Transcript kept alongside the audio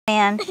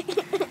Man,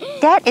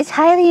 that is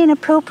highly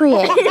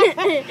inappropriate.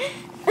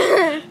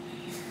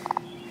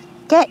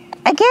 That,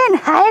 again,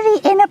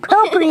 highly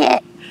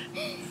inappropriate.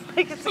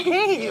 Like it's a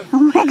cave. Oh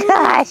my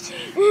gosh.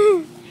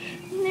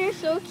 They're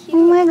so cute.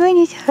 Oh my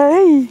goodness,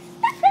 hi.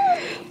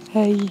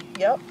 Hi.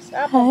 Yep,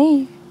 stop Hi.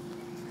 them.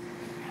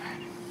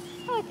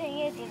 Oh, dang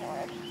it, didn't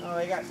work. Oh,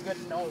 they got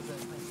good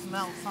noses. They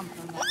smell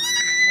something.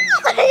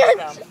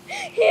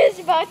 He is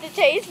about to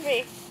chase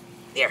me.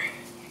 Here,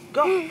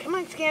 go. Come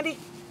on, Scandy.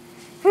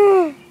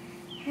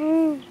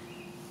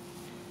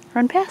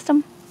 Run past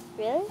him.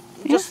 Really?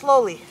 Just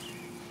slowly.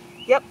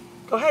 Yep,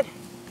 go ahead.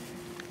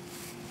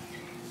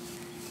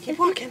 Keep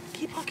walking.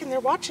 Keep walking. They're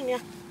watching you.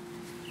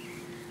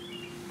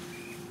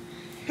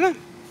 Come on.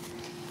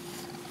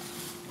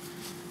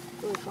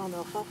 Oh, we found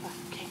alfalfa.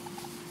 Okay.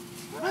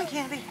 Come on,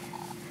 Candy.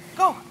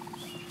 Go.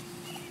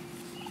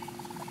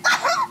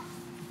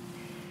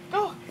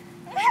 Go.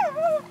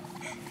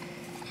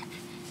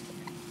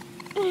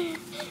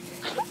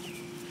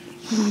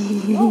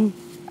 Go.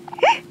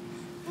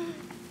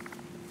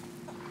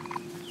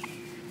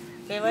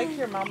 They like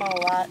your mama a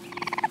lot.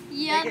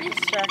 Yeah, They get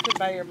distracted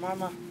by your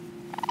mama.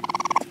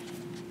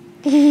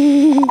 yeah,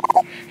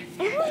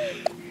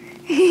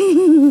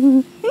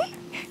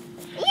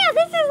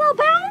 this is a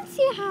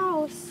bouncy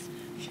house.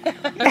 I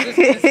was just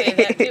going to say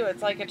that too.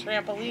 It's like a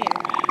trampoline.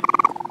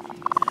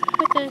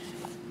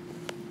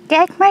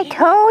 That's my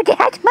toe.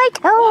 That's my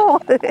toe.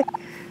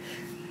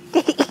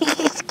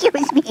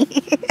 Excuse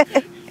me.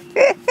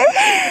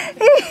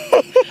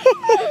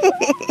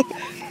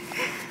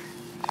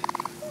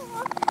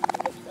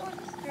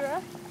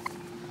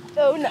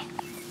 Oh no.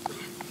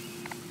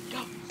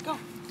 Go.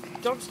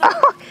 Don't stop.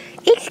 Oh,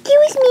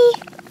 excuse me.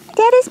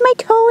 That is my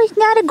toe. Is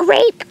not a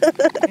grape.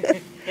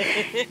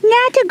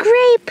 Not a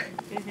grape.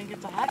 You think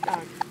it's a hot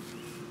dog?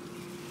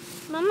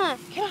 Mama,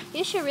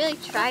 you should really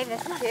try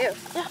this too.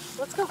 Yeah,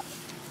 let's go.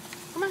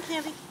 Come on,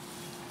 Candy.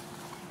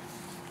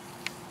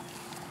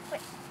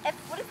 Wait,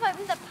 what if I'm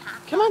the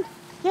pop? Come on,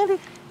 Candy.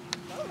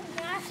 Oh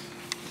my gosh.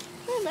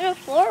 Oh, they're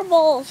floor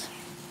bowls.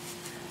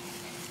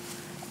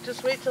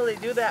 Just wait till they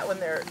do that when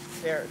they're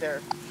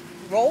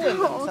rolling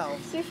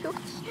themselves. You're so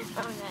cute.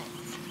 Oh,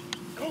 nice.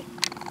 Go.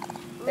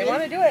 They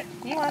want to do it.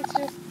 He wants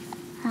to.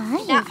 Hi.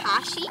 Is that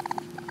Hashi?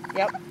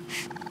 Yep.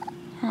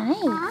 Hi.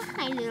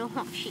 Hi, little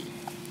Hashi.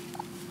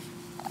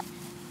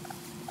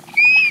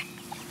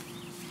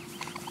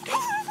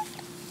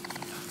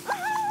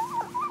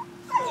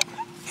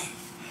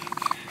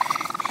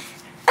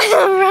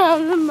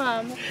 Around the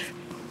mama.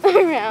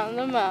 Around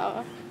the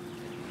mama.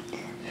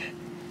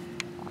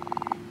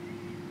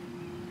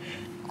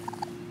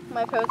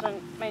 My pose on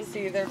my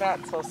See, they're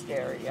not so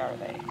scary, are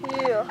they?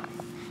 ew.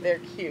 They're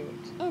cute.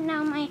 And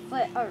now my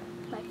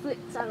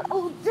foot's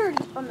on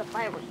dirty on the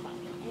fireworks.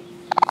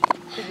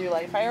 Did you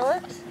like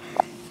fireworks?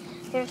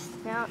 There's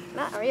not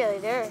really.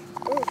 They're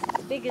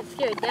big and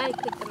scary. Daddy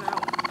picked them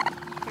out.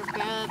 They're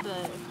bad,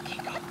 but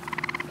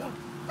Go.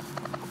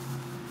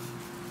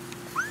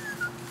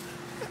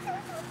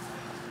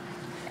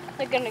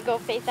 they're gonna go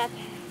face that.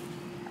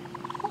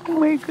 Oh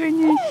my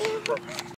goodness.